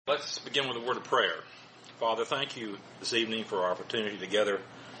Let's begin with a word of prayer. Father, thank you this evening for our opportunity together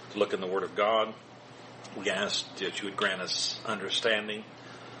to look in the Word of God. We ask that you would grant us understanding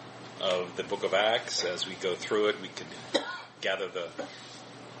of the book of Acts. As we go through it, we can gather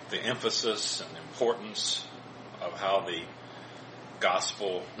the emphasis and importance of how the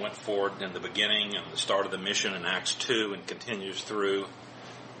gospel went forward in the beginning and the start of the mission in Acts 2 and continues through.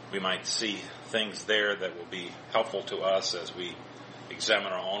 We might see things there that will be helpful to us as we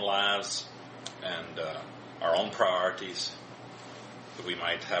examine our own lives and our own priorities, that we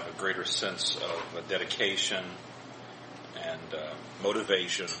might have a greater sense of dedication and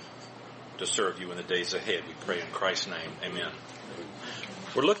motivation to serve you in the days ahead. We pray in Christ's name. Amen.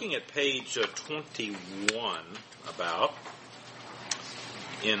 We're looking at page 21 about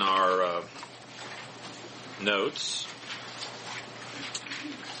in our notes.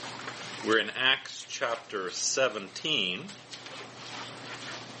 We're in Acts chapter 17.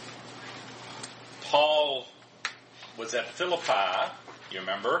 Paul was at Philippi, you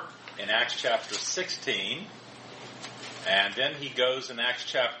remember, in Acts chapter 16. And then he goes in Acts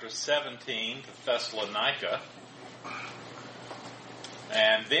chapter 17 to Thessalonica.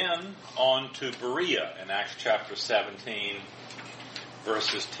 And then on to Berea in Acts chapter 17,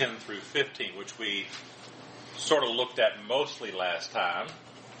 verses 10 through 15, which we sort of looked at mostly last time.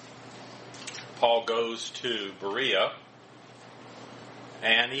 Paul goes to Berea,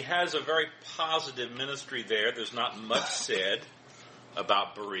 and he has a very positive ministry there. There's not much said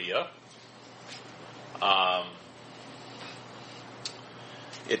about Berea.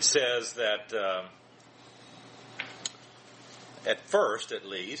 It says that at first, at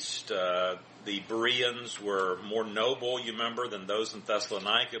least, the Bereans were more noble, you remember, than those in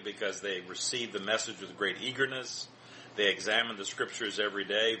Thessalonica because they received the message with great eagerness. They examined the scriptures every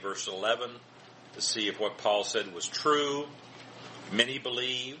day, verse 11, to see if what Paul said was true. Many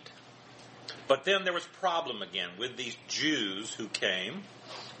believed. But then there was a problem again with these Jews who came.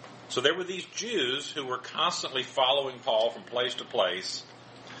 So there were these Jews who were constantly following Paul from place to place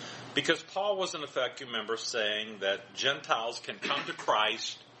because Paul was in effect, you remember, saying that Gentiles can come to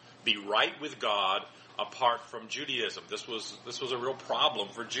Christ, be right with God, apart from Judaism. This was a real problem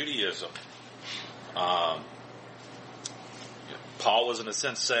for Judaism. Paul was in a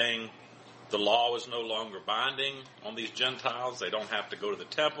sense saying the law is no longer binding on these Gentiles. They don't have to go to the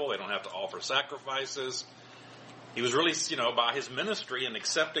temple. They don't have to offer sacrifices. He was really, by his ministry and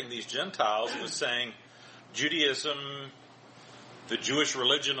accepting these Gentiles, he was saying Judaism, the Jewish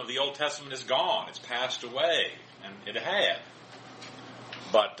religion of the Old Testament is gone. It's passed away. And it had.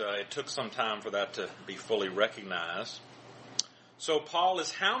 But it took some time for that to be fully recognized. So Paul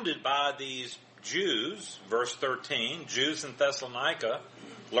is hounded by these Jews, verse 13, Jews in Thessalonica,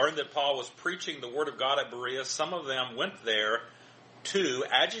 learned that Paul was preaching the word of God at Berea. Some of them went there too,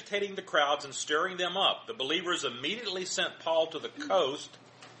 agitating the crowds and stirring them up. The believers immediately sent Paul to the coast,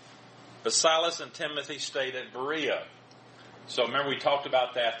 but Silas and Timothy stayed at Berea. So remember we talked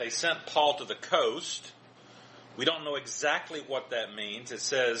about that. They sent Paul to the coast. We don't know exactly what that means. It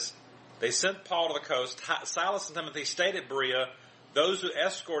says they sent Paul to the coast. Silas and Timothy stayed at Berea. Those who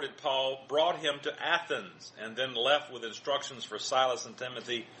escorted Paul brought him to Athens and then left with instructions for Silas and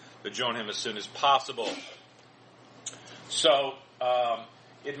Timothy to join him as soon as possible. So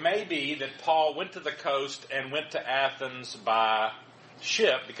it may be that Paul went to the coast and went to Athens by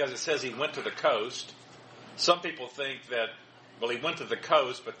ship because it says he went to the coast. Some people think that, he went to the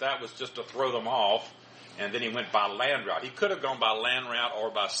coast, but that was just to throw them off, and then he went by land route. He could have gone by land route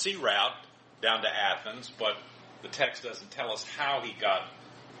or by sea route down to Athens, but the text doesn't tell us how he got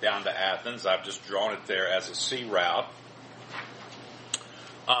down to Athens. I've just drawn it there as a sea route.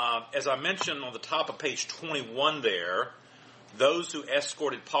 As I mentioned on the top of page 21 there, those who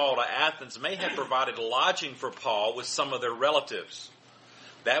escorted Paul to Athens may have provided lodging for Paul with some of their relatives.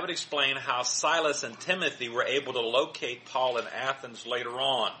 That would explain how Silas and Timothy were able to locate Paul in Athens later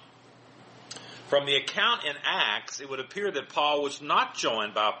on. From the account in Acts, it would appear that Paul was not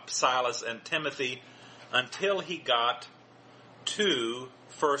joined by Silas and Timothy until he got to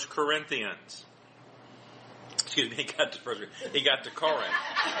 1 Corinthians. Excuse me, he got to Corinth.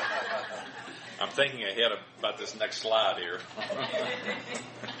 I'm thinking ahead about this next slide here.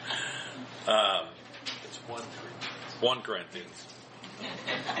 It's 1 Corinthians. 1 Corinthians.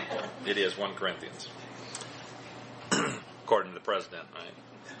 It is 1 Corinthians. According to the president, right?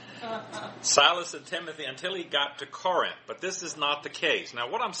 Silas and Timothy until he got to Corinth. But this is not the case. Now,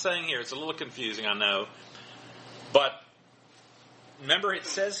 what I'm saying here is a little confusing, I know. But remember, it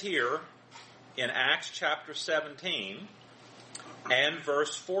says here in Acts chapter 17 and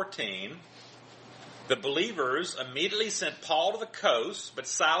verse 14 The believers immediately sent Paul to the coast, but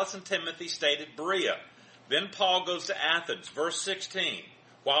Silas and Timothy stayed at Berea. Then Paul goes to Athens, verse 16.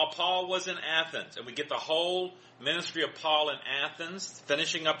 While Paul was in Athens, and we get the whole ministry of Paul in Athens,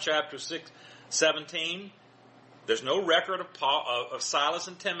 finishing up chapter 17. There's no record of Silas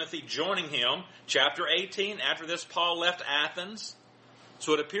and Timothy joining him. Chapter 18, after this, Paul left Athens.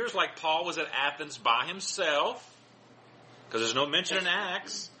 So it appears like Paul was at Athens by himself, because there's no mention in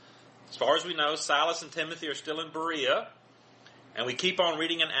Acts. As far as we know, Silas and Timothy are still in Berea. And we keep on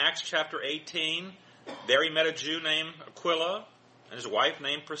reading in Acts chapter 18. There he met a Jew named Aquila and his wife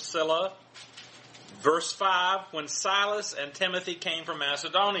named Priscilla. Verse 5, when Silas and Timothy came from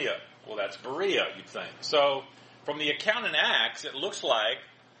Macedonia. Well, that's Berea, you'd think. So, from the account in Acts, it looks like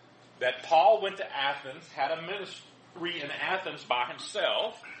that Paul went to Athens, had a ministry in Athens by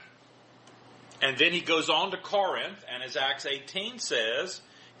himself, and then he goes on to Corinth, and as Acts 18 says,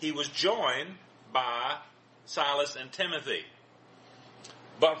 he was joined by Silas and Timothy.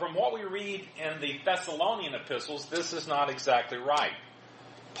 But from what we read in the Thessalonian epistles, this is not exactly right.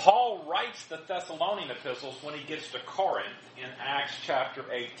 Paul writes the Thessalonian epistles when he gets to Corinth in Acts chapter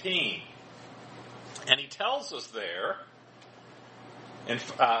 18. And he tells us there, in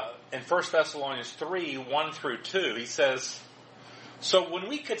 1 Thessalonians 3, 1 through 2, he says, so when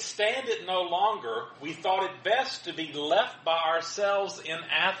we could stand it no longer, we thought it best to be left by ourselves in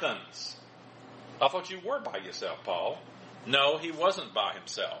Athens. I thought you were by yourself, Paul. No, he wasn't by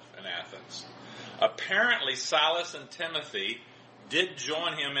himself in Athens. Apparently, Silas and Timothy did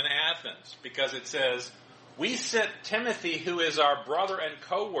join him in Athens, because it says, we sent Timothy, who is our brother and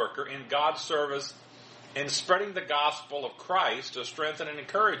co-worker in God's service in spreading the gospel of Christ, to strengthen and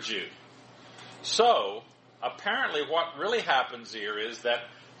encourage you. So, apparently what really happens here is that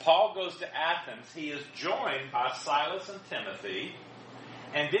Paul goes to Athens, he is joined by Silas and Timothy,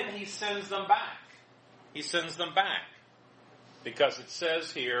 and then he sends them back. He sends them back. Because it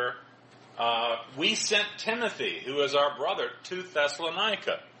says here, we sent Timothy, who is our brother, to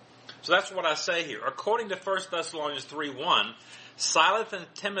Thessalonica. So that's what I say here. According to 1 Thessalonians 3:1, Silas and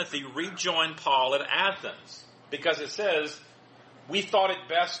Timothy rejoined Paul at Athens. Because it says, we thought it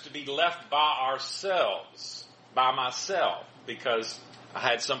best to be left by ourselves, by myself, because I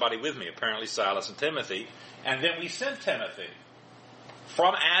had somebody with me, apparently Silas and Timothy. And then we sent Timothy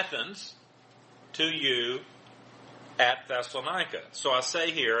from Athens to you at Thessalonica. So I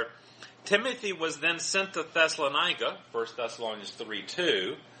say here, Timothy was then sent to Thessalonica, 1 Thessalonians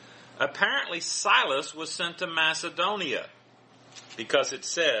 3:2. Apparently Silas was sent to Macedonia, because it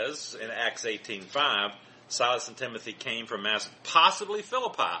says in Acts 18:5, Silas and Timothy came from possibly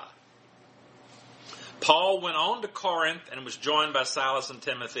Philippi. Paul went on to Corinth and was joined by Silas and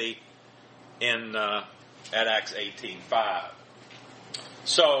Timothy at Acts 18:5.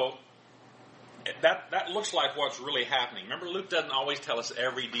 So that looks like what's really happening. Remember, Luke doesn't always tell us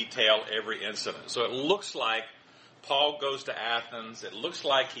every detail, every incident. So it looks like Paul goes to Athens. It looks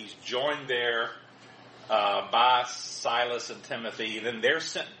like he's joined there by Silas and Timothy. Then they're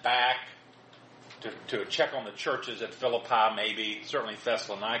sent back to check on the churches at Philippi, maybe. Certainly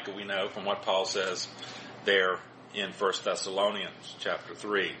Thessalonica, we know from what Paul says there in 1 Thessalonians chapter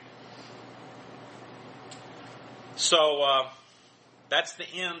 3. So that's the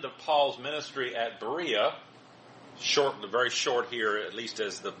end of Paul's ministry at Berea. Very short here, at least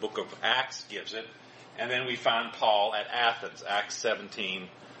as the book of Acts gives it. And then we find Paul at Athens, Acts 17,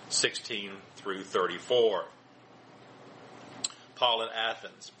 16 through 34. Paul at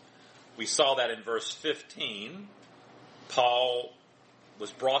Athens. We saw that in verse 15. Paul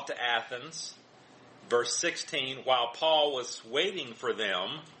was brought to Athens. Verse 16, while Paul was waiting for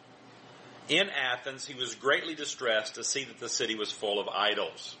them in Athens, he was greatly distressed to see that the city was full of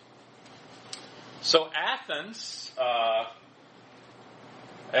idols. So Athens,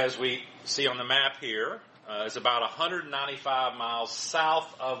 as we see on the map here, is about 195 miles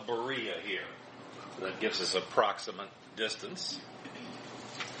south of Berea here. So that gives us approximate distance.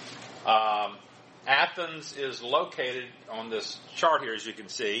 Athens is located on this chart here, as you can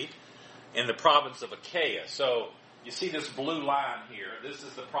see, in the province of Achaia. So you see this blue line here. This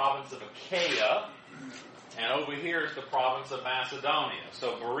is the province of Achaia, and over here is the province of Macedonia.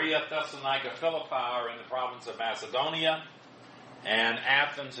 So Berea, Thessalonica, Philippi are in the province of Macedonia, and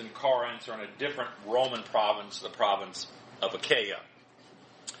Athens and Corinth are in a different Roman province, the province of Achaia.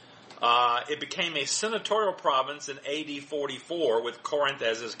 It became a senatorial province in AD 44 with Corinth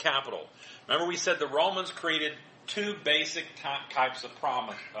as its capital. Remember, we said the Romans created two basic types of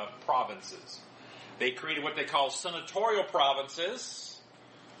provinces. They created what they call senatorial provinces,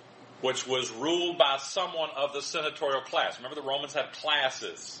 which was ruled by someone of the senatorial class. Remember, the Romans had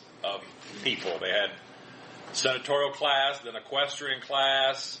classes. of people. They had senatorial class, then equestrian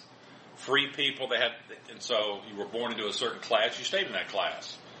class, free people. And so you were born into a certain class, you stayed in that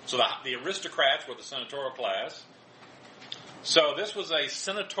class. So the aristocrats were the senatorial class. So this was a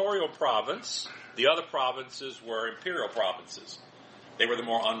senatorial province. The other provinces were imperial provinces. They were the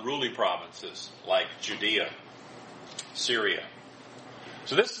more unruly provinces, like Judea, Syria.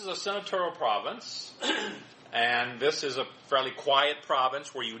 So this is a senatorial province, and this is a fairly quiet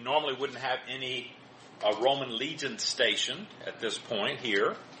province where you normally wouldn't have any Roman legion stationed at this point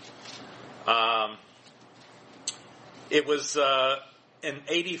here. It was in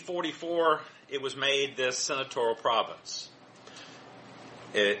AD 44, it was made this senatorial province.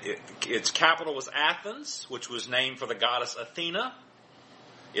 Its capital was Athens, which was named for the goddess Athena.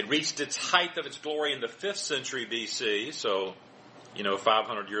 It reached its height of its glory in the 5th century BC, so,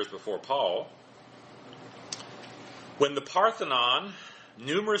 500 years before Paul. When the Parthenon,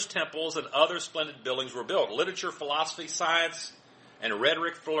 numerous temples and other splendid buildings were built. Literature, philosophy, science, and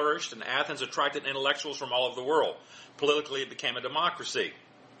rhetoric flourished, and Athens attracted intellectuals from all over the world. Politically, it became a democracy.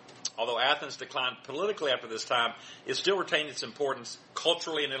 Although Athens declined politically after this time, it still retained its importance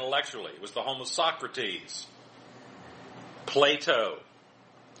culturally and intellectually. It was the home of Socrates, Plato,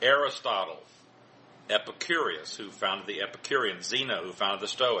 Aristotle, Epicurus, who founded the Epicureans, Zeno, who founded the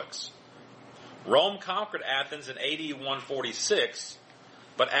Stoics. Rome conquered Athens in AD 146,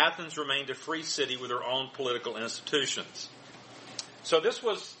 but Athens remained a free city with her own political institutions. So this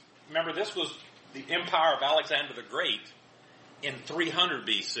was the empire of Alexander the Great in 300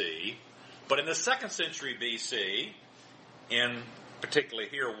 BC, but in the 2nd century BC, in particularly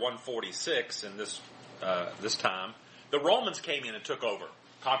here 146 in this time, the Romans came in and took over,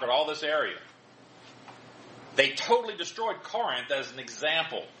 conquered all this area. They totally destroyed Corinth as an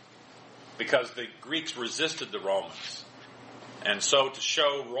example because the Greeks resisted the Romans. And so to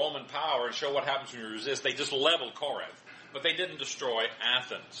show Roman power and show what happens when you resist, they just leveled Corinth. But they didn't destroy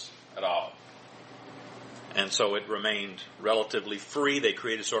Athens at all. And so it remained relatively free. They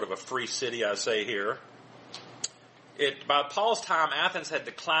created sort of a free city, I say here. By Paul's time, Athens had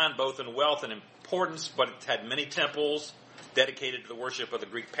declined both in wealth and importance, but it had many temples dedicated to the worship of the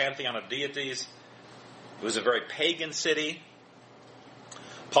Greek pantheon of deities. It was a very pagan city.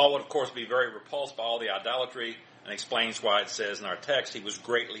 Paul would, of course, be very repulsed by all the idolatry and explains why it says in our text he was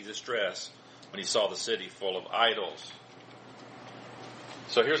greatly distressed when he saw the city full of idols.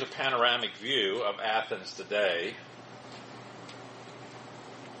 So here's a panoramic view of Athens today.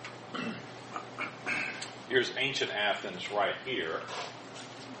 Here's ancient Athens right here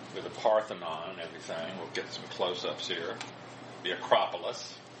with the Parthenon and everything. We'll get some close-ups here. The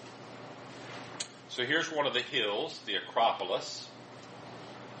Acropolis. So here's one of the hills, the Acropolis.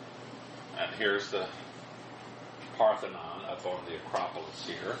 And here's the Parthenon up on the Acropolis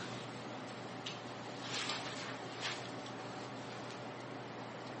here.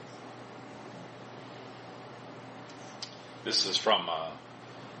 This is from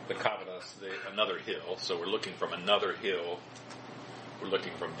the Kavadas, another hill. So we're looking from another hill. We're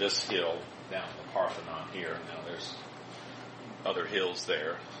looking from this hill down to the Parthenon here. Now there's other hills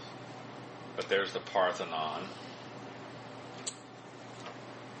there. But there's the Parthenon.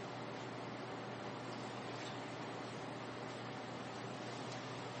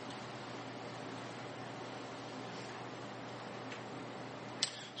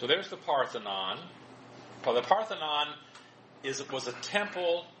 So there's the Parthenon. Well, the Parthenon was a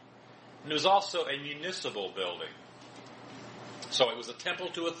temple, and it was also a municipal building. So it was a temple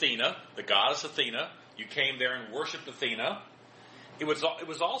to Athena, the goddess Athena. You came there and worshipped Athena. It was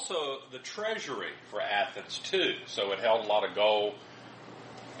also the treasury for Athens too. So it held a lot of gold.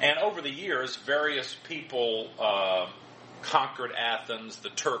 And over the years, various people conquered Athens. The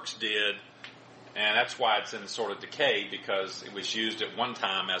Turks did. And that's why it's in sort of decay, because it was used at one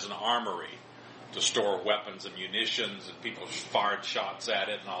time as an armory to store weapons and munitions, and people fired shots at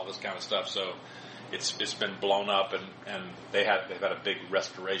it and all this kind of stuff. So it's been blown up, and they've had a big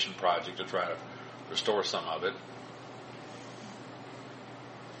restoration project to try to restore some of it.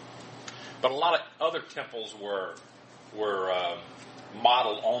 But a lot of other temples were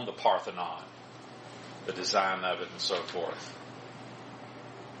modeled on the Parthenon, the design of it and so forth.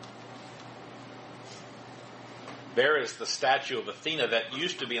 There is the statue of Athena that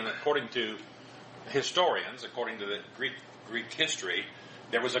used to be, according to historians, according to the Greek history,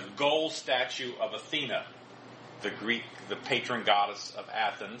 there was a gold statue of Athena, the patron goddess of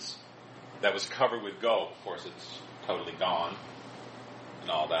Athens, that was covered with gold. Of course, it's totally gone and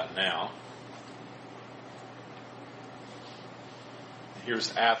all that now.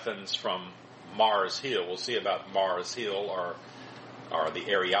 Here's Athens from Mars Hill. We'll see about Mars Hill, or or the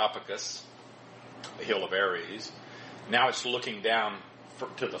Areopagus, the hill of Ares. Now it's looking down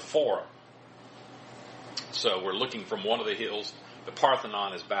to the Forum. So we're looking from one of the hills. The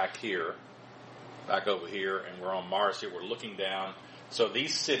Parthenon is back here, back over here, and we're on Mars here. We're looking down. So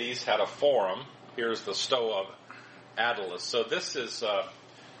these cities had a forum. Here's the Stoa of Attalus. So this is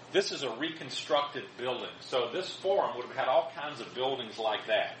a reconstructed building. So this forum would have had all kinds of buildings like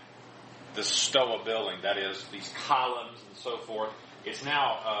that. This Stoa building, that is, these columns and so forth. It's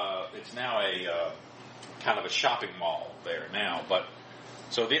now a kind of a shopping mall there now. But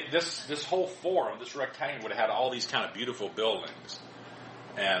so this whole forum, this rectangle, would have had all these kind of beautiful buildings,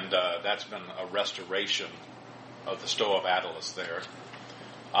 and that's been a restoration of the Stoa of Attalus there.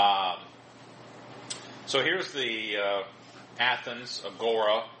 So here's the Athens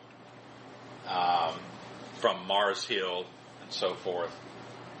Agora from Mars Hill and so forth,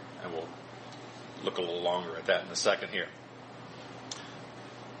 and we'll look a little longer at that in a second here.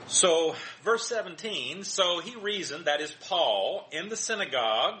 So, verse 17, so he reasoned, that is Paul, in the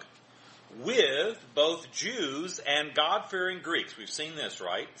synagogue with both Jews and God-fearing Greeks. We've seen this,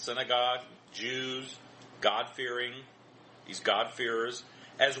 right? Synagogue, Jews, God-fearing, these God-fearers,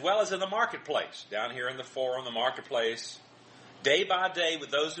 as well as in the marketplace, down here in the forum, the marketplace, day by day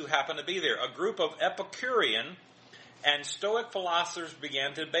with those who happen to be there. A group of Epicurean and Stoic philosophers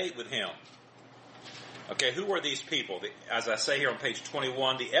began to debate with him. Okay, who were these people? As I say here on page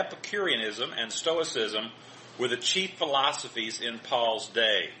 21, the Epicureanism and Stoicism were the chief philosophies in Paul's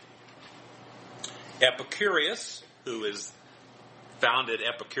day. Epicurus, who is founded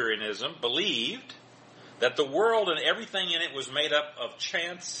Epicureanism, believed that the world and everything in it was made up of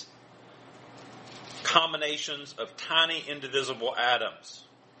chance combinations of tiny indivisible atoms.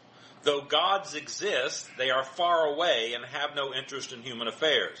 Though gods exist, they are far away and have no interest in human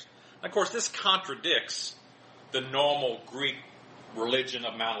affairs. And of course, this contradicts the normal Greek religion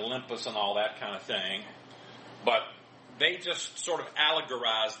of Mount Olympus and all that kind of thing. But they just sort of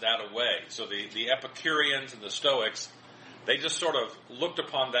allegorized that away. So the Epicureans and the Stoics, they just sort of looked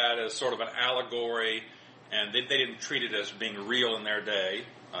upon that as sort of an allegory, and they didn't treat it as being real in their day,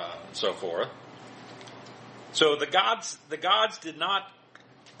 and so forth. So the gods did not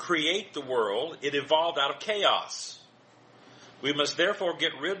create the world. It evolved out of chaos. We must therefore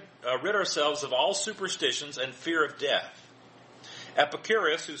get rid ourselves of all superstitions and fear of death.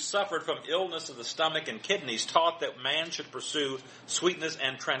 Epicurus, who suffered from illness of the stomach and kidneys, taught that man should pursue sweetness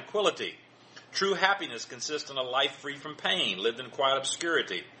and tranquility. True happiness consists in a life free from pain, lived in quiet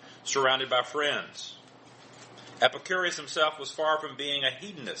obscurity, surrounded by friends. Epicurus himself was far from being a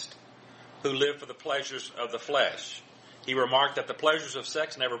hedonist who lived for the pleasures of the flesh. He remarked that the pleasures of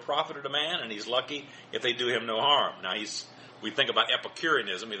sex never profited a man, and he's lucky if they do him no harm. Now, we think about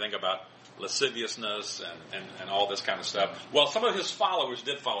Epicureanism, we think about lasciviousness and all this kind of stuff. Well, some of his followers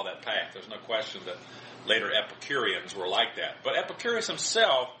did follow that path. There's no question that later Epicureans were like that. But Epicurus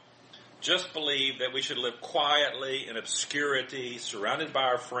himself just believed that we should live quietly in obscurity, surrounded by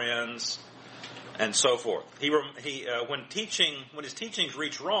our friends, and so forth. When his teachings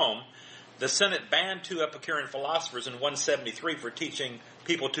reached Rome, the Senate banned 2 Epicurean philosophers in 173 for teaching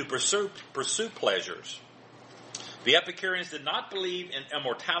people to pursue pleasures. The Epicureans did not believe in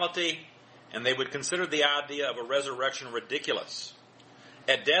immortality, and they would consider the idea of a resurrection ridiculous.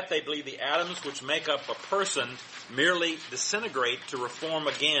 At death, they believe the atoms which make up a person merely disintegrate to reform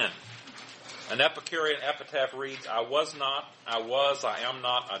again. An Epicurean epitaph reads, I was not, I was, I am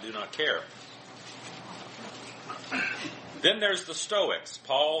not, I do not care. Then there's the Stoics.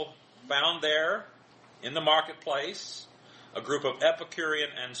 Paul found there in the marketplace a group of Epicurean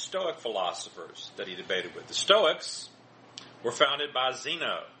and Stoic philosophers that he debated with. The Stoics were founded by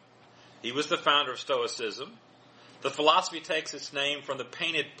Zeno. He was the founder of Stoicism. The philosophy takes its name from the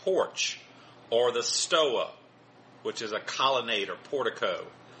painted porch, or the Stoa, which is a colonnade or portico,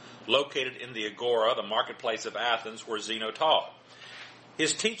 located in the Agora, the marketplace of Athens, where Zeno taught.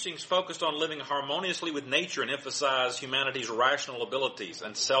 His teachings focused on living harmoniously with nature and emphasized humanity's rational abilities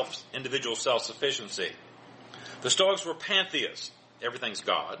and individual self-sufficiency. The Stoics were pantheists, everything's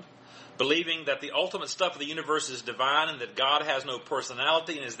God, believing that the ultimate stuff of the universe is divine and that God has no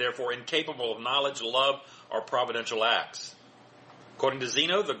personality and is therefore incapable of knowledge, love, or providential acts. According to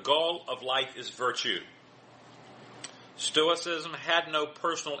Zeno, the goal of life is virtue. Stoicism had no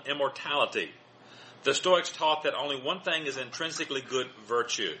personal immortality. The Stoics taught that only one thing is intrinsically good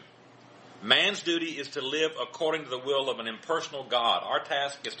virtue. Man's duty is to live according to the will of an impersonal God. Our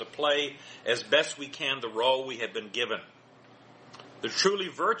task is to play as best we can the role we have been given. The truly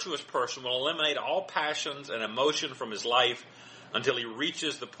virtuous person will eliminate all passions and emotion from his life until he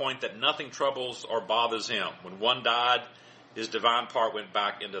reaches the point that nothing troubles or bothers him. When one died, his divine part went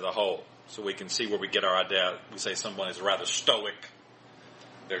back into the hole. So we can see where we get our idea. We say someone is rather stoic.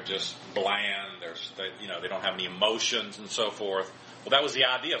 They're just bland. They don't have any emotions and so forth. Well, that was the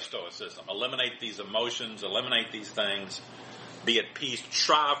idea of Stoicism. Eliminate these emotions, eliminate these things, be at peace,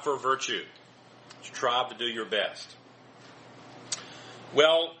 strive for virtue. Strive to do your best.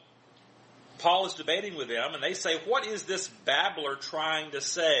 Well, Paul is debating with them, and they say, what is this babbler trying to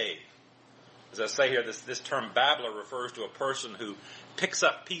say? As I say here, this term babbler refers to a person who picks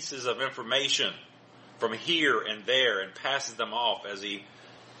up pieces of information from here and there and passes them off as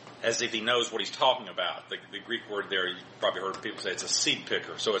if he knows what he's talking about. The Greek word there, you probably heard people say it's a seed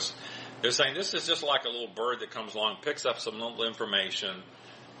picker. So they're saying this is just like a little bird that comes along, picks up some little information,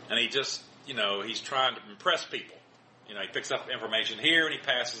 and he just, he's trying to impress people. He picks up information here and he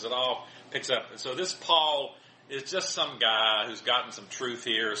passes it off, picks up. And so this Paul is just some guy who's gotten some truth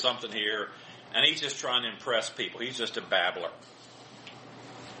here or something here, and he's just trying to impress people. He's just a babbler.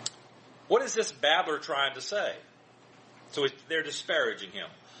 What is this babbler trying to say? So they're disparaging him.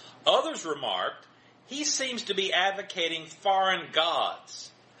 Others remarked, he seems to be advocating foreign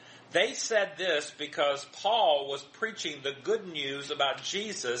gods. They said this because Paul was preaching the good news about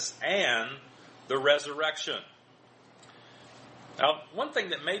Jesus and the resurrection. Now, one thing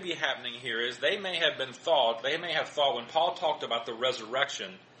that may be happening here is they may have thought when Paul talked about the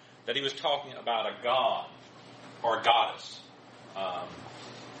resurrection that he was talking about a god or a goddess.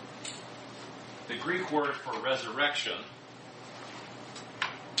 The Greek word for resurrection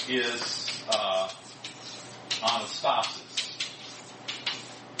is anastasis.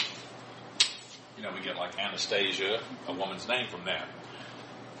 We get like Anastasia, a woman's name from that.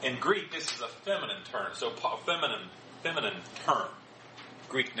 In Greek, this is a feminine term. So feminine term.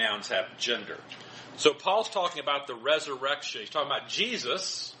 Greek nouns have gender. So Paul's talking about the resurrection. He's talking about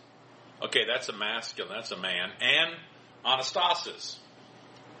Jesus. Okay, that's a masculine, that's a man. And anastasis.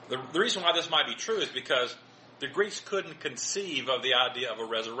 The reason why this might be true is because the Greeks couldn't conceive of the idea of a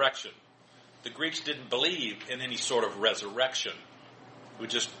resurrection. The Greeks didn't believe in any sort of resurrection. It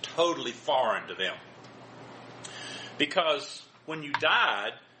was just totally foreign to them. Because when you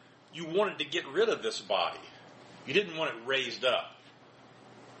died, you wanted to get rid of this body. You didn't want it raised up.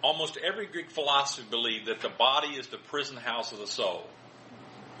 Almost every Greek philosophy believed that the body is the prison house of the soul.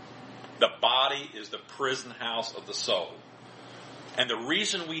 The body is the prison house of the soul. And the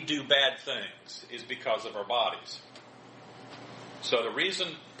reason we do bad things is because of our bodies. So the reason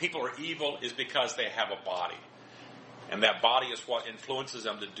people are evil is because they have a body. And that body is what influences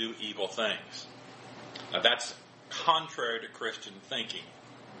them to do evil things. Now that's contrary to Christian thinking.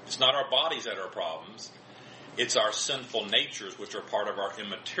 It's not our bodies that are problems. It's our sinful natures which are part of our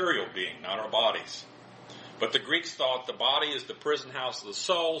immaterial being, not our bodies. But the Greeks thought the body is the prison house of the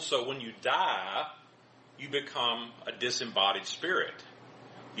soul, so when you die, you become a disembodied spirit.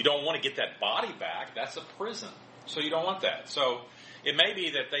 You don't want to get that body back. That's a prison. So you don't want that. So it may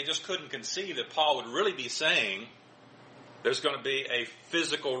be that they just couldn't conceive that Paul would really be saying there's going to be a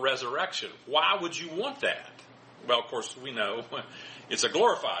physical resurrection. Why would you want that? Well, of course, we know it's a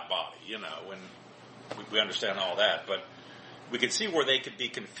glorified body, and we understand all that. But we can see where they could be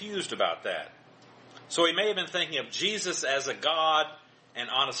confused about that. So he may have been thinking of Jesus as a god and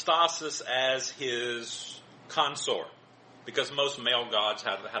Anastasis as his consort, because most male gods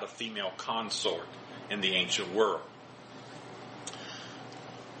had a female consort in the ancient world.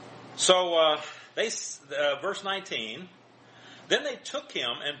 So verse 19, then they took him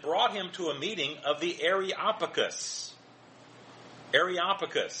and brought him to a meeting of the Areopagus.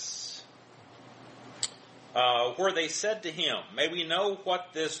 Where they said to him, may we know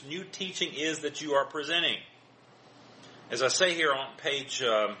what this new teaching is that you are presenting? As I say here on page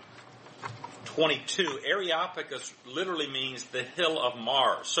 22, Areopagus literally means the hill of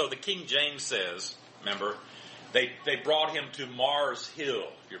Mars. So the King James says, remember, they brought him to Mars Hill.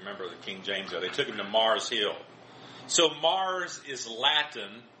 If you remember the King James there, they took him to Mars Hill. So Mars is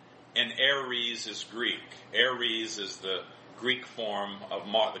Latin and Ares is Greek. Ares is the Greek form of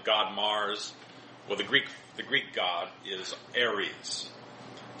the god Mars. Well, the Greek god is Ares.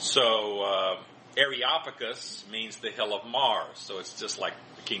 So Areopagus means the hill of Mars. So it's just like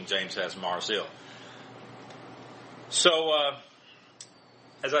the King James has Mars Hill. So,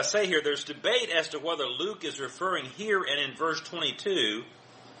 as I say here, there's debate as to whether Luke is referring here and in verse 22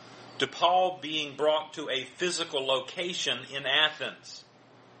 to Paul being brought to a physical location in Athens.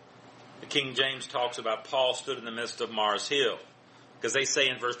 The King James talks about Paul stood in the midst of Mars Hill. Because they say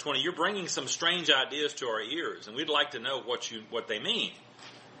in verse 20, you're bringing some strange ideas to our ears, and we'd like to know what they mean.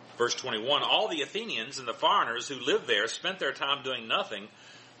 Verse 21, all the Athenians and the foreigners who lived there spent their time doing nothing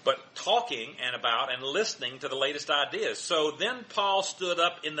but talking and listening to the latest ideas. So then Paul stood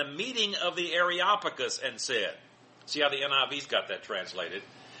up in the meeting of the Areopagus and said, see how the NIV's got that translated?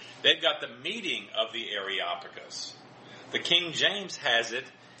 They've got the meeting of the Areopagus. The King James has it,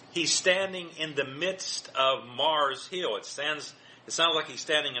 he's standing in the midst of Mars Hill. It sounds like he's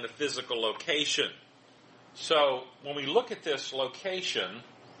standing in a physical location. So when we look at this location,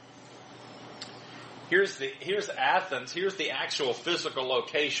 here's Athens. Here's the actual physical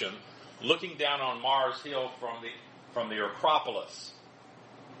location, looking down on Mars Hill from the Acropolis,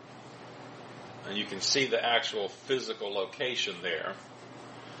 and you can see the actual physical location there.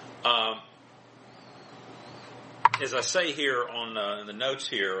 As I say here in the notes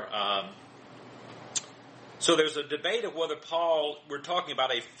here, so there's a debate of whether we're talking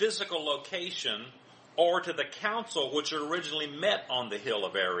about a physical location or to the council which originally met on the hill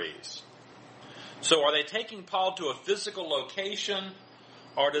of Ares. So are they taking Paul to a physical location,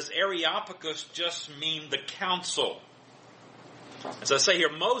 or does Areopagus just mean the council? As I say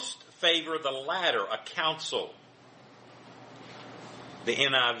here, most favor the latter, a council. The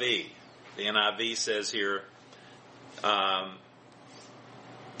NIV says here,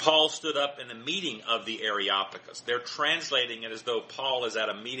 Paul stood up in a meeting of the Areopagus. They're translating it as though Paul is at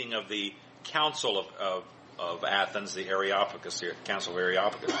a meeting of the Council of Athens, the Areopagus here, Council of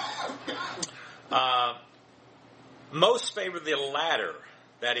Areopagus. Most favor the latter,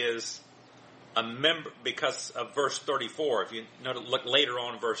 that is, a member, because of verse 34. If you look later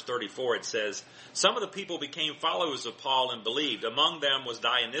on in verse 34, it says, some of the people became followers of Paul and believed. Among them was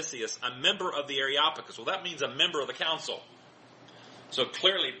Dionysius, a member of the Areopagus. Well, that means a member of the council. So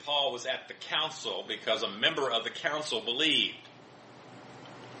clearly Paul was at the council because a member of the council believed.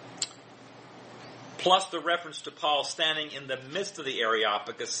 Plus the reference to Paul standing in the midst of the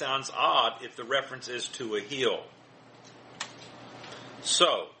Areopagus sounds odd if the reference is to a hill.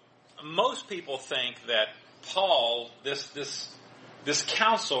 So, most people think that Paul, this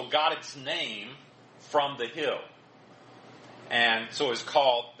council, got its name from the hill. And so it's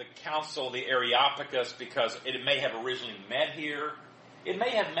called the Council of the Areopagus because it may have originally met here. It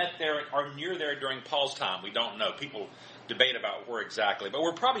may have met there or near there during Paul's time. We don't know. People debate about where exactly. But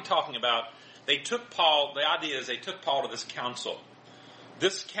we're probably talking about the idea is they took Paul to this council.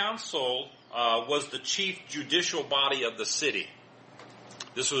 This council was the chief judicial body of the city.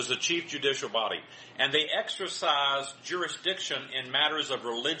 This was the chief judicial body. And they exercised jurisdiction in matters of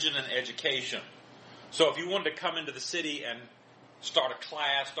religion and education. So if you wanted to come into the city and start a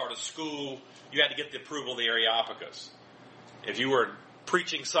class, start a school, you had to get the approval of the Areopagus. If you were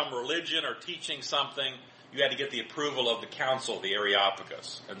preaching some religion or teaching something, you had to get the approval of the council, the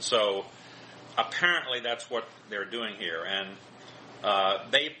Areopagus. And so apparently that's what they're doing here. And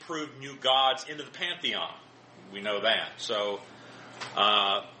they approved new gods into the pantheon. We know that. So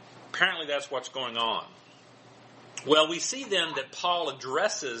apparently that's what's going on. Well, we see then that Paul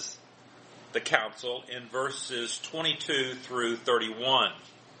addresses the council in verses 22 through 31.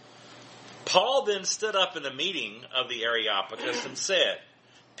 Paul then stood up in the meeting of the Areopagus and said,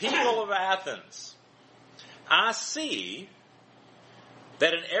 people of Athens, I see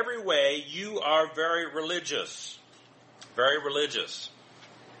that in every way you are very religious. Very religious.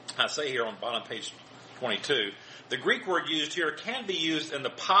 I say here on bottom page 22, the Greek word used here can be used in the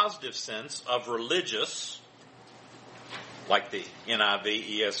positive sense of religious, like the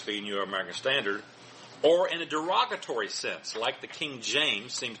NIV, ESV, New American Standard, or in a derogatory sense, like the King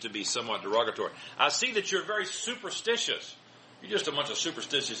James seems to be somewhat derogatory. I see that you're very superstitious. You're just a bunch of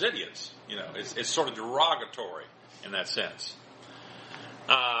superstitious idiots. You know, it's sort of derogatory in that sense.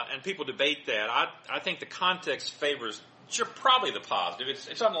 And people debate that. I think the context favors probably the positive.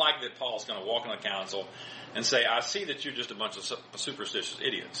 It's unlikely that Paul's going to walk in the council and say, I see that you're just a bunch of superstitious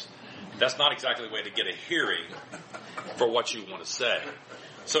idiots. That's not exactly the way to get a hearing for what you want to say.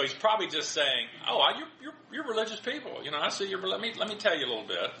 So he's probably just saying, "Oh, you're religious people. You know, I see you're. Let me tell you a little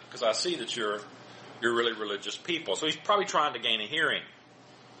bit because I see that you're really religious people." So he's probably trying to gain a hearing.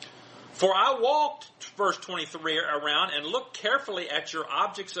 For I walked, verse 23, around and looked carefully at your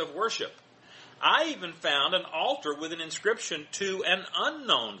objects of worship. I even found an altar with an inscription to an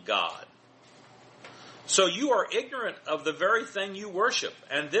unknown God. So you are ignorant of the very thing you worship,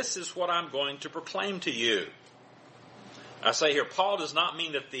 and this is what I'm going to proclaim to you. I say here, Paul does not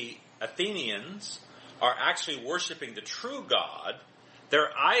mean that the Athenians are actually worshiping the true God. Their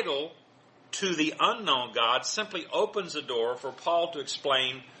idol to the unknown God simply opens the door for Paul to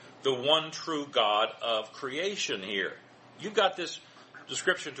explain the one true God of creation here. You've got this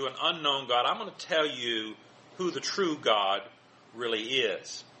description to an unknown God. I'm going to tell you who the true God really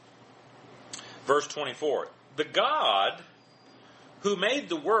is. Verse 24, the God who made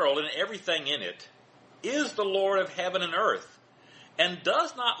the world and everything in it, is the Lord of heaven and earth, and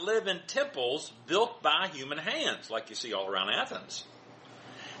does not live in temples built by human hands, like you see all around Athens.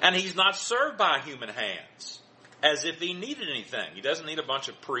 And he's not served by human hands, as if he needed anything. He doesn't need a bunch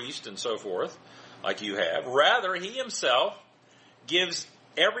of priests and so forth, like you have. Rather, he himself gives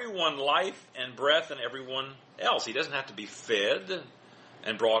everyone life and breath and everyone else. He doesn't have to be fed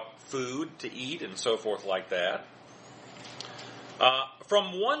and brought food to eat and so forth like that.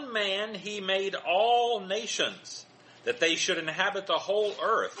 From one man he made all nations, that they should inhabit the whole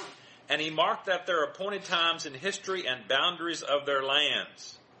earth. And he marked that their appointed times in history and boundaries of their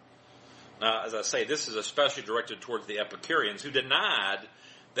lands. Now, as I say, this is especially directed towards the Epicureans, who denied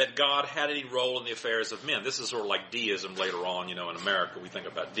that God had any role in the affairs of men. This is sort of like deism later on, in America we think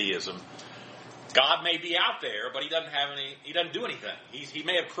about deism. God may be out there, but he doesn't do anything. He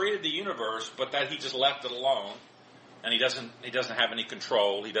may have created the universe, but that he just left it alone. And he doesn't have any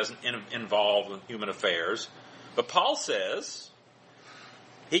control. He doesn't involve in human affairs. But Paul says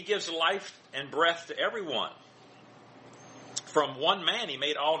he gives life and breath to everyone. From one man he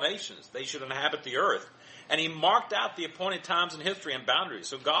made all nations. They should inhabit the earth. And he marked out the appointed times in history and boundaries.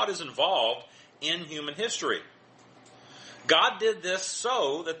 So God is involved in human history. God did this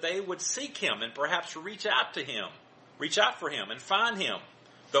so that they would seek him and perhaps reach out for him and find him,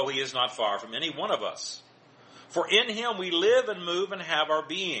 though he is not far from any one of us. For in him we live and move and have our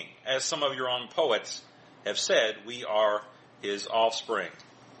being. As some of your own poets have said, we are his offspring.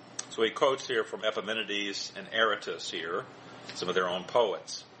 So he quotes here from Epimenides and Aratus here, some of their own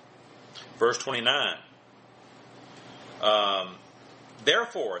poets. Verse 29.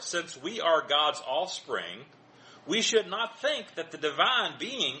 Therefore, since we are God's offspring, we should not think that the divine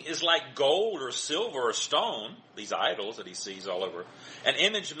being is like gold or silver or stone, these idols that he sees all over, an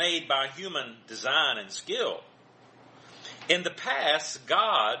image made by human design and skill. In the past,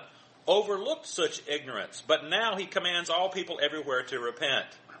 God overlooked such ignorance, but now he commands all people everywhere to repent.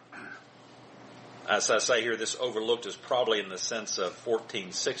 As I say here, this overlooked is probably in the sense of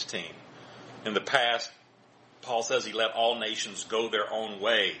 14:16. In the past, Paul says he let all nations go their own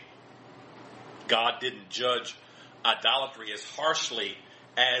way. God didn't judge idolatry as harshly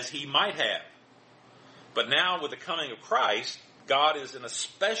as he might have. But now with the coming of Christ, God is in a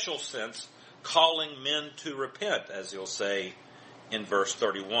special sense calling men to repent, as he'll say in verse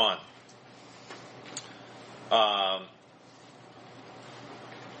 31.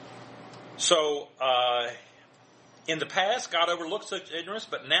 In the past, God overlooked such ignorance,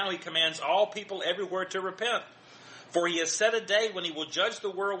 but now he commands all people everywhere to repent. For he has set a day when he will judge the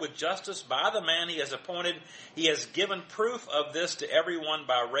world with justice by the man he has appointed. He has given proof of this to everyone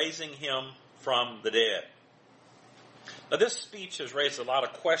by raising him from the dead. Now this speech has raised a lot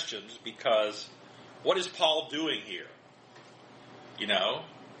of questions because what is Paul doing here?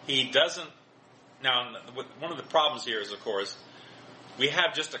 He doesn't. Now, one of the problems here is, of course, we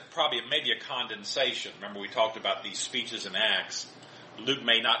have just maybe a condensation. Remember we talked about these speeches in Acts. Luke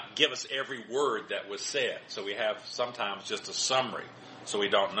may not give us every word that was said. So we have sometimes just a summary. So we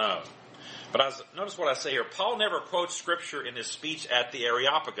don't know. But notice what I say here. Paul never quotes Scripture in his speech at the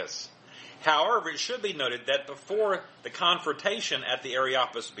Areopagus. However, it should be noted that before the confrontation at the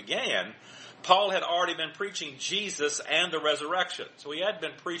Areopagus began, Paul had already been preaching Jesus and the resurrection. So he had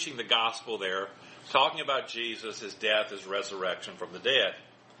been preaching the gospel there, talking about Jesus, his death, his resurrection from the dead.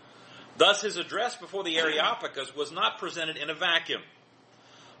 Thus, his address before the Areopagus was not presented in a vacuum.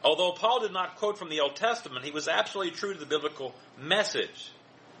 Although Paul did not quote from the Old Testament, he was absolutely true to the biblical message.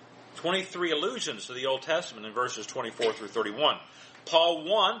 23 allusions to the Old Testament in verses 24 through 31. Paul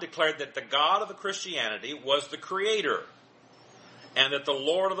 1 declared that the God of Christianity was the Creator, and that the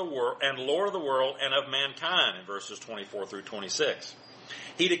Lord of the world and of mankind in verses 24 through 26.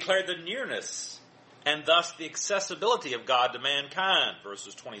 He declared the nearness and thus the accessibility of God to mankind,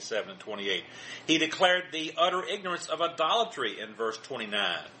 verses 27 and 28. He declared the utter ignorance of idolatry in verse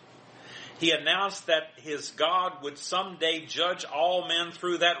 29. He announced that his God would someday judge all men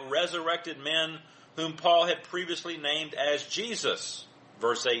through that resurrected man whom Paul had previously named as Jesus.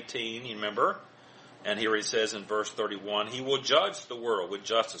 Verse 18, you remember? And here he says in verse 31, he will judge the world with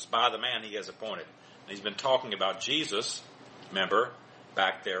justice by the man he has appointed. And he's been talking about Jesus, remember,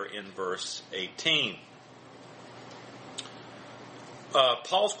 back there in verse 18.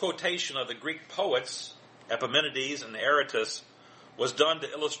 Paul's quotation of the Greek poets, Epimenides and Aratus, was done to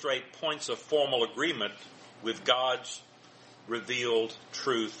illustrate points of formal agreement with God's revealed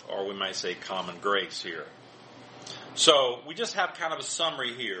truth, or we might say common grace here. So we just have kind of a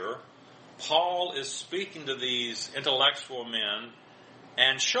summary here. Paul is speaking to these intellectual men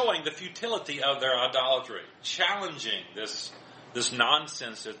and showing the futility of their idolatry, challenging this this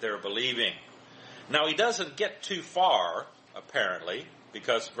nonsense that they're believing. Now, he doesn't get too far, apparently,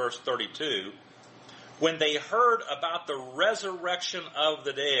 because verse 32, when they heard about the resurrection of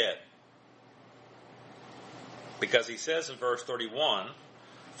the dead, because he says in verse 31,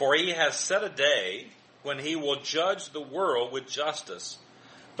 for he has set a day when he will judge the world with justice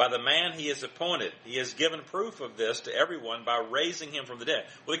by the man he has appointed. He has given proof of this to everyone by raising him from the dead.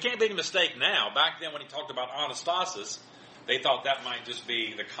 Well, they can't make a mistake now. Back then when he talked about Anastasis, they thought that might just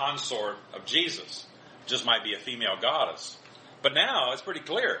be the consort of Jesus. Just might be a female goddess. But now it's pretty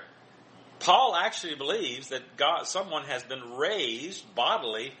clear. Paul actually believes that someone has been raised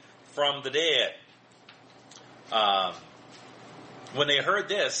bodily from the dead. When they heard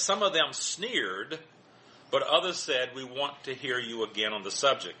this, some of them sneered, but others said, we want to hear you again on the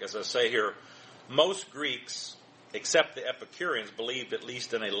subject. As I say here, most Greeks, except the Epicureans, believed at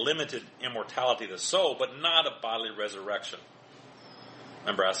least in a limited immortality of the soul, but not a bodily resurrection.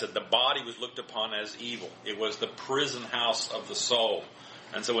 Remember, I said the body was looked upon as evil. It was the prison house of the soul.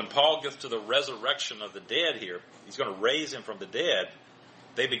 And so when Paul gets to the resurrection of the dead here, he's going to raise him from the dead,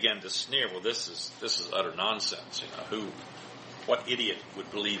 they begin to sneer. Well, this is utter nonsense. What idiot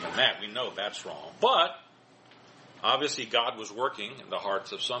would believe in that? We know that's wrong. But obviously God was working in the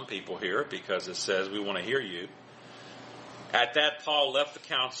hearts of some people here, because it says we want to hear you. At that, Paul left the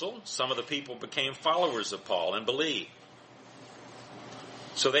council. Some of the people became followers of Paul and believed.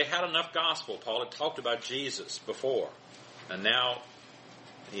 So they had enough gospel. Paul had talked about Jesus before, and now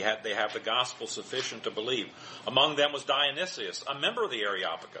they have the gospel sufficient to believe. Among them was Dionysius, a member of the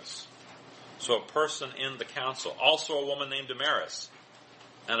Areopagus, so a person in the council. Also a woman named Damaris,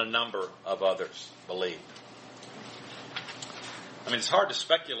 and a number of others believed. I mean, it's hard to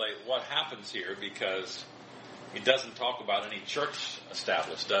speculate what happens here, because it doesn't talk about any church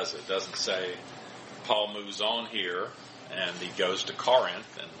established, does it? It doesn't say Paul moves on here and he goes to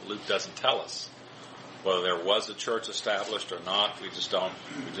Corinth, and Luke doesn't tell us whether there was a church established or not. We just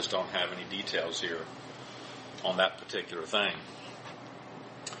don't have any details here on that particular thing.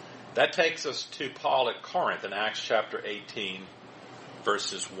 That takes us to Paul at Corinth in Acts chapter 18,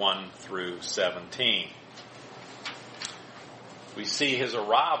 verses 1 through 17. We see his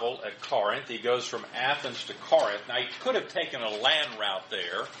arrival at Corinth. He goes from Athens to Corinth. Now, he could have taken a land route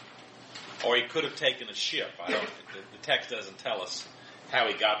there, or he could have taken a ship. The text doesn't tell us how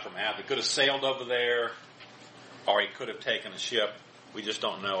he got from Athens. He could have sailed over there, or he could have taken a ship. We just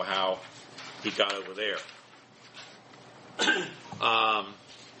don't know how he got over there.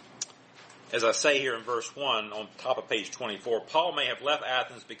 As I say here in verse 1, on top of page 24, Paul may have left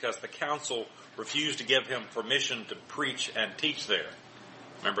Athens because the council refused to give him permission to preach and teach there.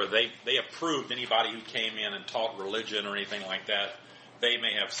 Remember, they approved anybody who came in and taught religion or anything like that. They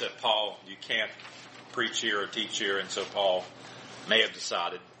may have said, Paul, you can't preach here or teach here, and so Paul may have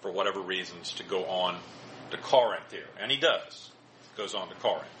decided, for whatever reasons, to go on to Corinth here. And he does. Goes on to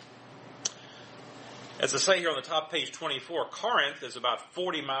Corinth. As I say here on the top of page 24, Corinth is about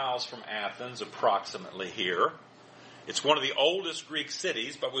 40 miles from Athens, approximately here. It's one of the oldest Greek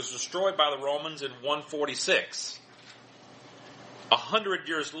cities, but was destroyed by the Romans in 146. 100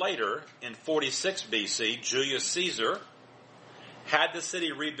 years later, in 46 BC, Julius Caesar had the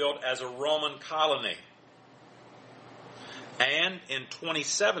city rebuilt as a Roman colony. And in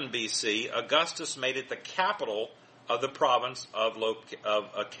 27 BC, Augustus made it the capital of the province of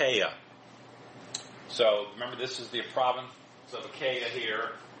Achaia. So, remember, this is the province of Achaia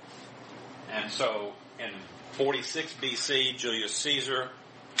here. And so, in 46 BC, Julius Caesar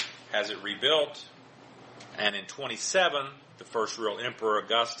has it rebuilt. And in 27, the first real emperor,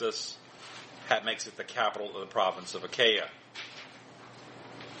 Augustus, makes it the capital of the province of Achaia.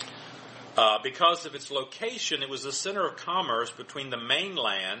 Because of its location, it was the center of commerce between the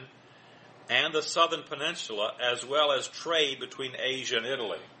mainland and the southern peninsula, as well as trade between Asia and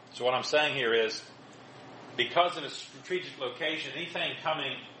Italy. So what I'm saying here is, because of its strategic location, anything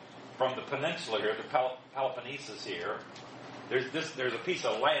coming from the peninsula here, the Peloponnesus here, there's a piece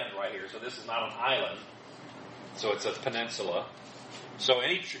of land right here, so this is not an island, so it's a peninsula. So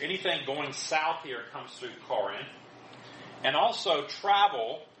anything going south here comes through Corinth. And also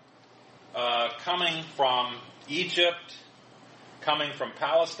travel coming from Egypt, coming from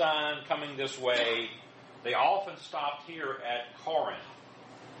Palestine, coming this way, they often stopped here at Corinth.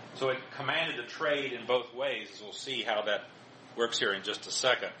 So it commanded a trade in both ways, as we'll see how that works here in just a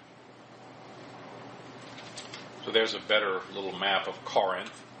second. So there's a better little map of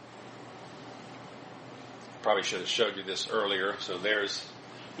Corinth. Probably should have showed you this earlier. So I don't know if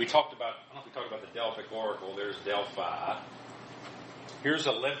we talked about the Delphic Oracle. There's Delphi. Here's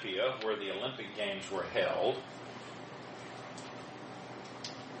Olympia, where the Olympic Games were held.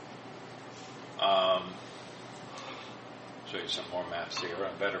 Show you some more maps here,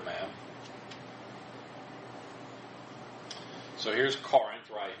 a better map. So here's Corinth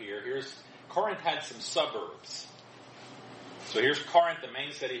right here. Corinth had some suburbs. So here's Corinth, the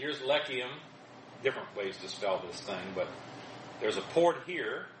main city. Here's Lechium. Different ways to spell this thing, but there's a port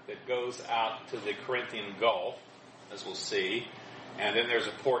here that goes out to the Corinthian Gulf, as we'll see. And then there's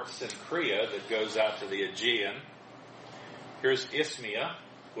a port, Cenchrea, that goes out to the Aegean. Here's Isthmia,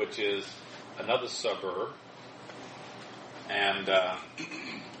 which is another suburb. And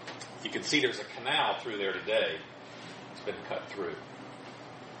you can see there's a canal through there today. It's been cut through.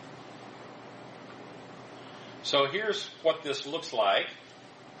 So here's what this looks like.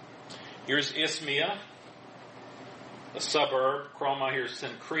 Here's Isthmia, a suburb. Chroma, here's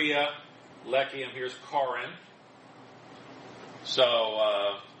Cenchrea. Lechium, here's Corinth.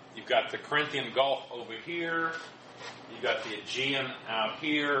 So you've got the Corinthian Gulf over here. You've got the Aegean out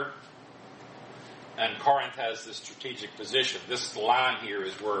here. And Corinth has this strategic position. This line here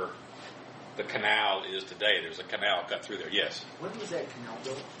is where the canal is today. There's a canal cut through there. Yes? When was that canal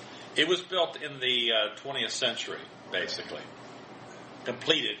built? It was built in the 20th century, basically.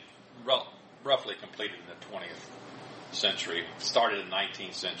 Completed, roughly completed in the 20th century. Started in the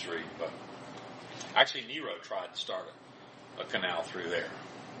 19th century, but actually Nero tried to start a canal through there,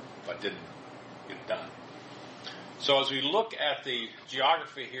 but didn't get it done. So as we look at the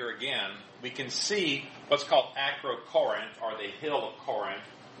geography here again, we can see what's called Acro-Corinth, or the hill of Corinth,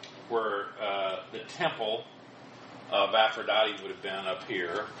 where the temple of Aphrodite would have been up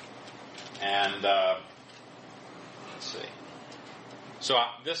here. And let's see. So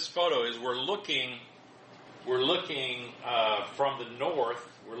this photo is we're looking from the north.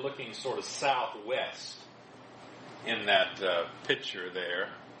 We're looking sort of southwest in that picture there.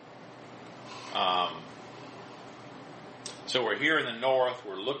 So we're here in the north.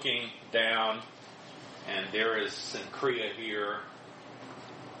 We're looking down, and there is Cenchrea here.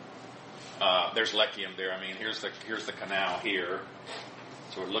 There's Lechium there. I mean, here's the canal here.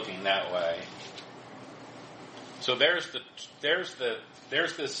 So we're looking that way. So there's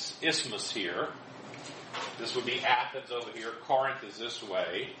this isthmus here. This would be Athens over here. Corinth is this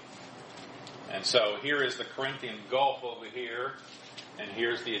way. And so here is the Corinthian Gulf over here, and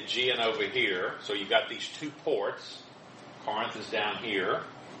here's the Aegean over here. So you've got these two ports. Corinth is down here.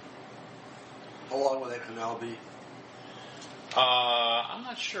 How long will that canal be? I'm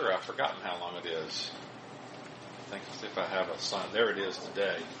not sure. I've forgotten how long it is. I think if I have a sign. There it is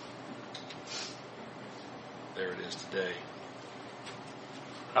today. There it is today.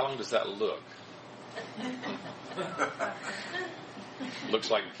 How long does that look? Looks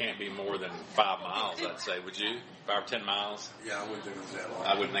like it can't be more than 5 miles, I'd say. Would you? 5 or 10 miles? Yeah, I wouldn't think it was that long.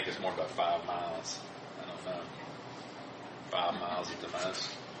 I wouldn't think it's more about 5 miles. I don't know. 5 miles at the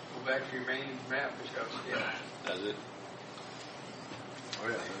most. Go back to your main map. Does it? Oh,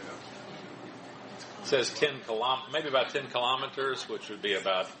 yeah, there you It says 10 maybe about 10 kilometers, which would be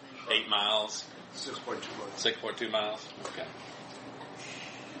about 8 miles. go. 6.2 miles. 6.2 miles? Okay.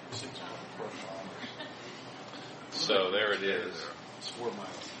 6.4 kilometers. So there it is. It's 4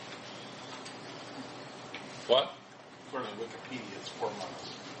 miles. What? According to Wikipedia, it's 4 miles.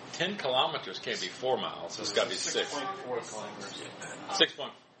 10 kilometers can't be 4 miles. It's got to be 6. 6.4 kilometers. 6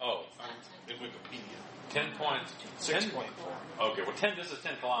 point. Oh. In Wikipedia. 10 point. 6.4. Okay, well, this is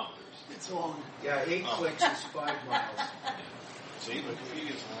 10 kilometers. It's long. Yeah, 8 clicks is 5 miles. See,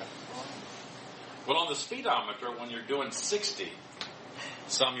 Wikipedia's not wrong. Well, on the speedometer, when you're doing 60,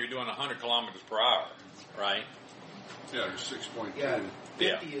 you're doing 100 kilometers per hour, right? Yeah, there's 6.2. Yeah, 50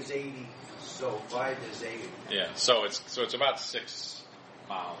 Yeah. is 80, so 5 is 80. Yeah, so it's about 6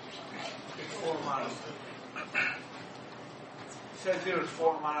 miles. It's 4 miles. It says here it's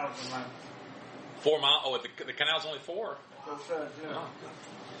 4 miles a month. 4 miles? Oh, the canal's only 4? So it says, yeah. Oh.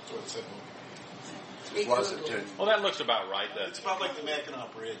 So it's in It was at 10. Well, that looks about right. It's about like the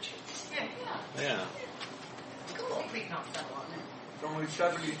Mackinac Bridge. Yeah. It's only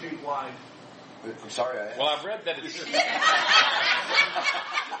 70 feet wide. I'm sorry, I asked. Well, I've read that it's...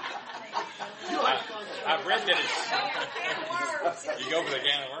 I've read that it's... You go for the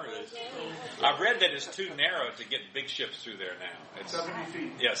can of worms. I've read that it's too narrow to get big ships through there now. It's 70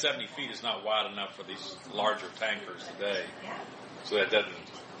 feet. Yeah, 70 feet is not wide enough for these larger tankers today. So it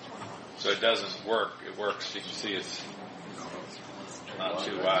doesn't work. It works. You can see it's not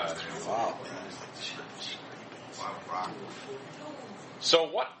too wide. Wow. So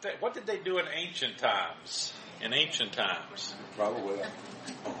what did they do in ancient times? Probably.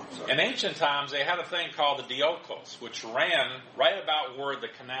 Oh, I'm sorry. In ancient times, they had a thing called the Diolkos, which ran right about where the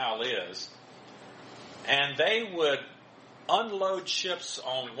canal is, and they would unload ships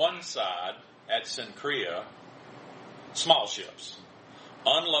on one side at Cenchrea, small ships,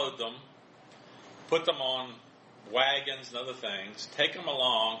 unload them, put them on wagons and other things, take them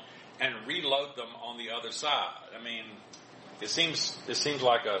along, and reload them on the other side. I mean, it seems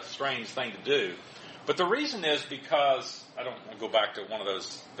like a strange thing to do. But the reason is because, I don't want to go back to one of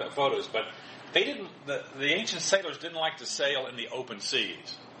those photos, but they didn't. The ancient sailors didn't like to sail in the open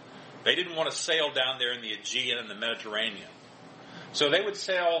seas. They didn't want to sail down there in the Aegean and the Mediterranean. So they would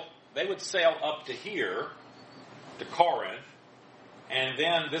sail up to here, to Corinth, and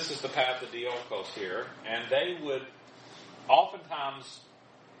then this is the path of Diolkos here, and they would oftentimes,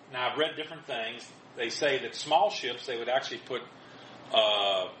 now I've read different things, they say that small ships, they would actually put,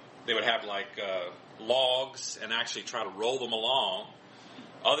 they would have like logs and actually try to roll them along.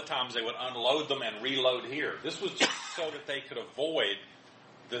 Other times they would unload them and reload here. This was just so that they could avoid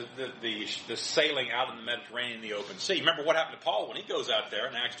the sailing out in the Mediterranean in the open sea. Remember what happened to Paul when he goes out there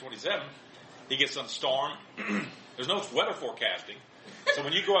in Acts 27? He gets on a storm. There's no weather forecasting. So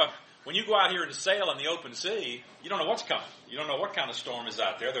when you go out here and sail in the open sea, you don't know what's coming. You don't know what kind of storm is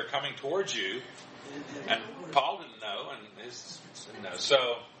out there. They're coming towards you. And Paul didn't know, and didn't know.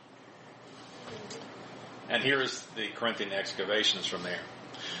 So, and here's the Corinthian excavations from there.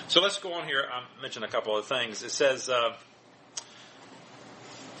 So let's go on here. I'll mention a couple of things. It says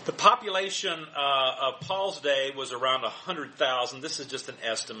the population of Paul's day was around 100,000. This is just an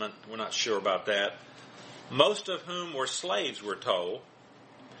estimate. We're not sure about that. Most of whom were slaves, we're told,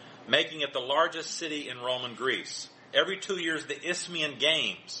 making it the largest city in Roman Greece. Every 2 years, the Isthmian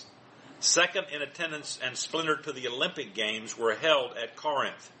Games, second in attendance and splendor to the Olympic Games, were held at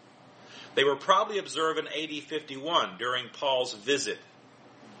Corinth. They were probably observed in AD 51 during Paul's visit.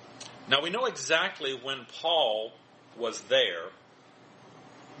 Now we know exactly when Paul was there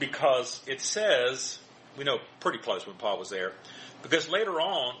because it says, we know pretty close when Paul was there, because later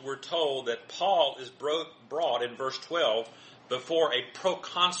on we're told that Paul is brought in verse 12 before a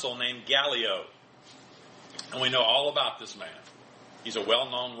proconsul named Gallio. And we know all about this man. He's a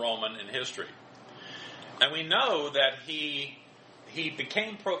well-known Roman in history. And we know that he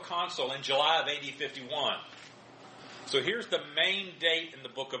became proconsul in July of AD 51. So here's the main date in the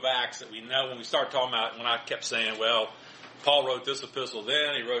book of Acts that we know when we start talking about, when I kept saying, well, Paul wrote this epistle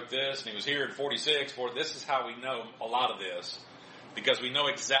then, he wrote this, and he was here in 46. This is how we know a lot of this, because we know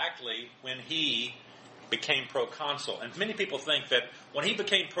exactly when he became proconsul. And many people think that when he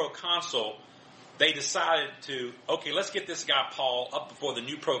became proconsul, they decided to, okay, let's get this guy Paul up before the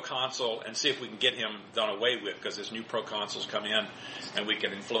new proconsul and see if we can get him done away with, because this new proconsul's come in and we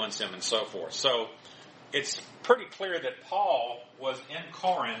can influence him and so forth. So it's pretty clear that Paul was in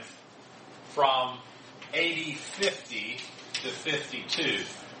Corinth from AD 50 to 52.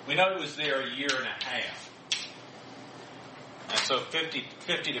 We know he was there a year and a half. And so 50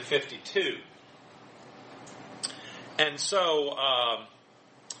 to 52. And so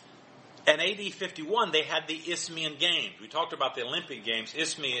in AD 51, they had the Isthmian Games. We talked about the Olympic Games.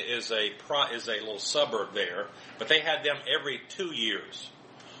 Isthmia is a little suburb there, but they had them every 2 years.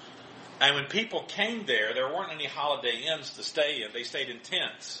 And when people came there weren't any Holiday Inns to stay in. They stayed in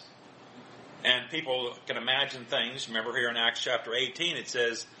tents. And people can imagine things. Remember here in Acts chapter 18, it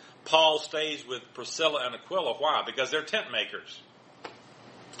says, Paul stays with Priscilla and Aquila. Why? Because they're tent makers.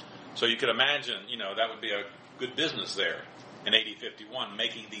 So you could imagine, that would be a good business there in AD 51,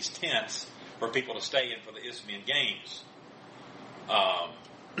 making these tents for people to stay in for the Isthmian Games.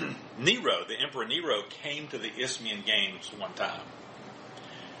 Nero, the Emperor Nero, came to the Isthmian Games one time.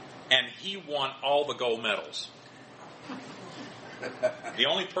 And he won all the gold medals. The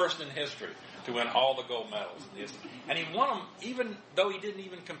only person in history to win all the gold medals. And he won them even though he didn't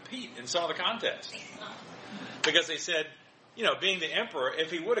even compete in some of the contests. Because they said, being the emperor,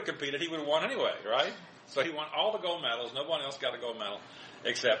 if he would have competed, he would have won anyway, right? So he won all the gold medals. No one else got a gold medal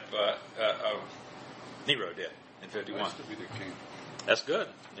except Nero did in 51. Nice to be the king. That's good,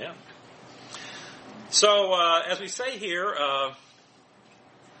 yeah. So, as we say here,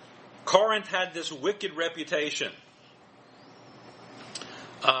 Corinth had this wicked reputation.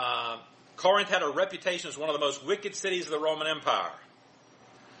 Corinth had a reputation as one of the most wicked cities of the Roman Empire.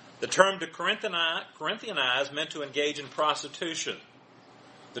 The term to Corinthianize meant to engage in prostitution.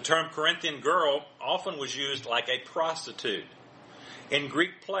 The term Corinthian girl often was used like a prostitute. In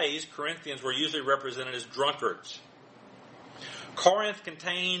Greek plays, Corinthians were usually represented as drunkards. Corinth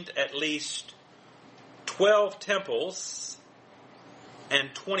contained at least 12 temples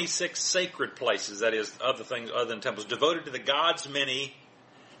and 26 sacred places, that is, other things other than temples, devoted to the gods many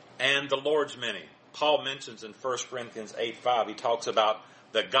and the Lord's many. Paul mentions in 1 Corinthians 8:5, he talks about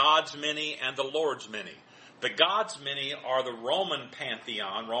the gods many and the Lord's many. The gods many are the Roman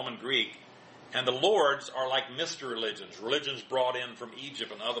pantheon, Roman Greek, And the lords are like mystery religions brought in from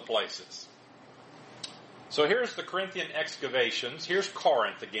Egypt and other places. So here's the Corinthian excavations. Here's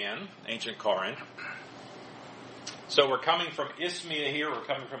Corinth again, ancient Corinth. So we're coming from Isthmia here, we're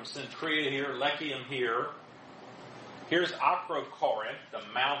coming from Cenchrea here, Lechium here. Here's Acrocorinth, the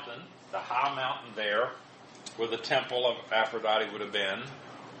mountain, the high mountain there, where the temple of Aphrodite would have been.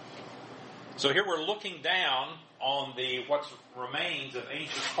 So here we're looking down on the what remains of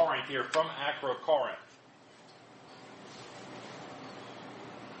ancient Corinth here from Acrocorinth.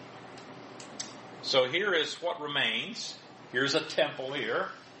 So here is what remains. Here's a temple here.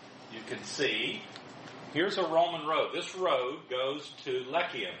 You can see. Here's a Roman road. This road goes to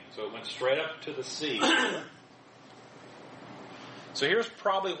Lechium. So it went straight up to the sea. So here's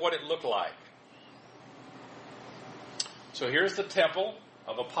probably what it looked like. So here's the temple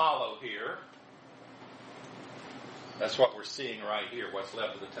of Apollo here. That's what we're seeing right here, what's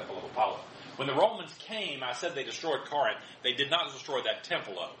left of the temple of Apollo. When the Romans came, I said they destroyed Corinth. They did not destroy that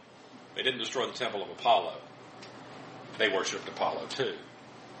temple, though. They didn't destroy the temple of Apollo. They worshipped Apollo, too.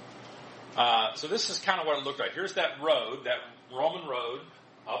 So this is kind of what it looked like. Here's that road, that Roman road,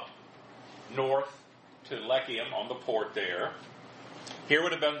 up north to Lechium on the port there. Here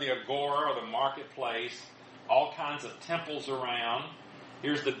would have been the agora or the marketplace, all kinds of temples around.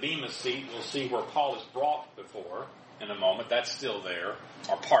 Here's the Bema seat. We'll see where Paul is brought before in a moment. That's still there,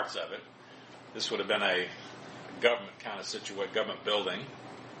 or parts of it. This would have been a government kind of situation, government building.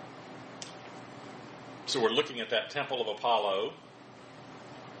 So we're looking at that temple of Apollo.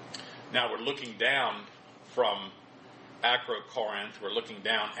 Now we're looking down from Acrocorinth. We're looking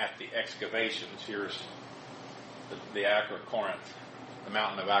down at the excavations. Here's the Acrocorinth, the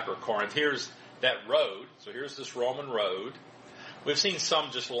mountain of Acrocorinth. Here's that road. So here's this Roman road. We've seen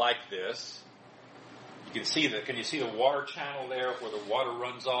some just like this. You can see can you see the water channel there where the water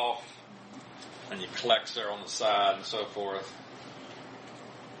runs off and it collects there on the side and so forth.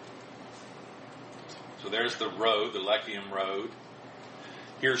 So there's the road, the Lechium road.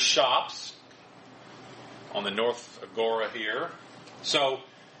 Here's shops on the North Agora here. So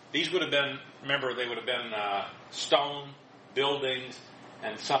these would have been, remember, they would have been stone buildings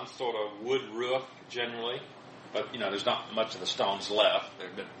and some sort of wood roof generally. But, there's not much of the stones left.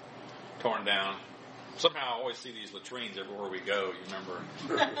 They've been torn down. Somehow I always see these latrines everywhere we go. You remember?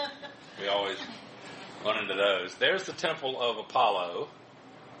 We always run into those. There's the temple of Apollo.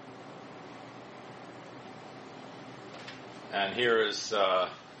 And here is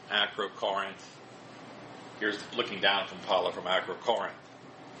Acrocorinth. Here's looking down from Apollo from Acrocorinth.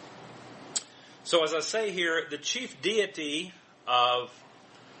 So as I say here, the chief deity of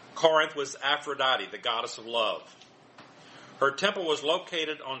Corinth was Aphrodite, the goddess of love. Her temple was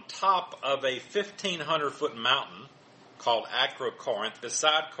located on top of a 1,500-foot mountain called Acrocorinth.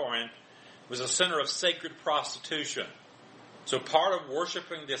 Beside Corinth was a center of sacred prostitution. So part of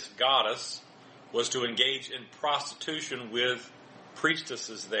worshiping this goddess was to engage in prostitution with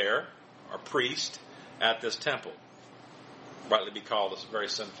priestesses there, or priest, at this temple. Rightly be called a very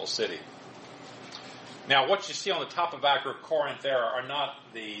sinful city. Now, what you see on the top of Acrocorinth there are not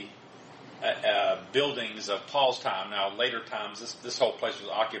the buildings of Paul's time. Now, later times, this whole place was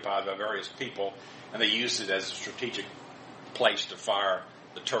occupied by various people, and they used it as a strategic place to fire.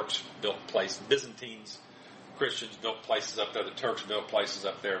 The Turks built places. Byzantines, Christians built places up there. The Turks built places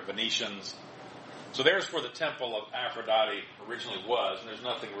up there. Venetians. So there's where the temple of Aphrodite originally was, and there's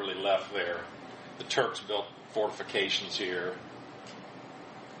nothing really left there. The Turks built fortifications here.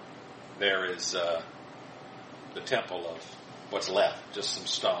 There is the temple of what's left, just some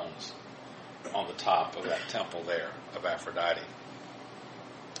stones on the top of that temple there of Aphrodite.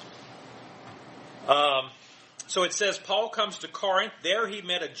 So it says Paul comes to Corinth. There he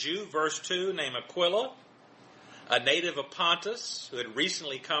met a Jew, verse 2, named Aquila, a native of Pontus, who had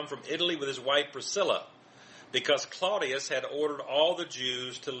recently come from Italy with his wife Priscilla, because Claudius had ordered all the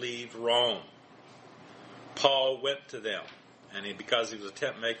Jews to leave Rome. Paul went to them, and because he was a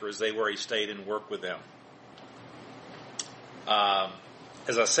tent maker as they were, he stayed and worked with them.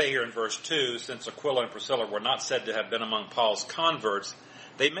 As I say here in verse 2, since Aquila and Priscilla were not said to have been among Paul's converts,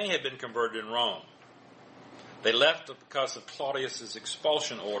 they may have been converted in Rome. They left because of Claudius'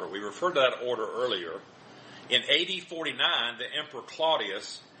 expulsion order. We referred to that order earlier. In AD 49, the Emperor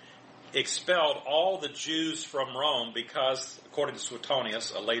Claudius expelled all the Jews from Rome because, according to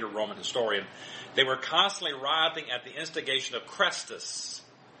Suetonius, a later Roman historian, they were constantly rioting at the instigation of Chrestus.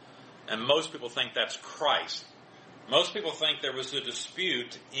 And most people think that's Christ. Most people think there was a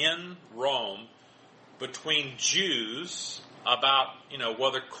dispute in Rome between Jews about,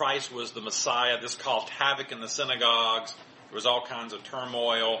 whether Christ was the Messiah. This caused havoc in the synagogues. There was all kinds of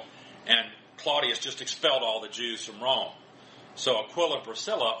turmoil. And Claudius just expelled all the Jews from Rome. So Aquila and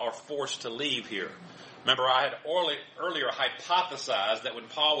Priscilla are forced to leave here. Remember, I had earlier hypothesized that when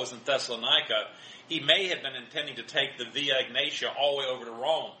Paul was in Thessalonica, he may have been intending to take the Via Ignatia all the way over to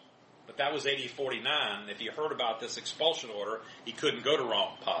Rome. But that was AD 49. If he heard about this expulsion order, he couldn't go to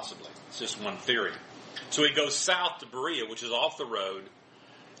Rome, possibly. It's just one theory. So he goes south to Berea, which is off the road,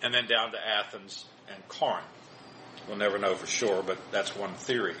 and then down to Athens and Corinth. We'll never know for sure, but that's one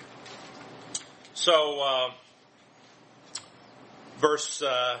theory. So, verse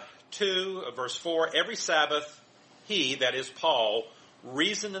 4, every Sabbath he, that is Paul,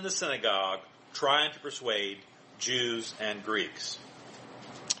 reasoned in the synagogue, trying to persuade Jews and Greeks.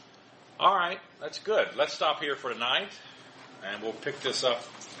 All right, that's good. Let's stop here for tonight, and we'll pick this up,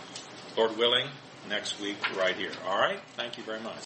 Lord willing, next week right here. All right? Thank you very much.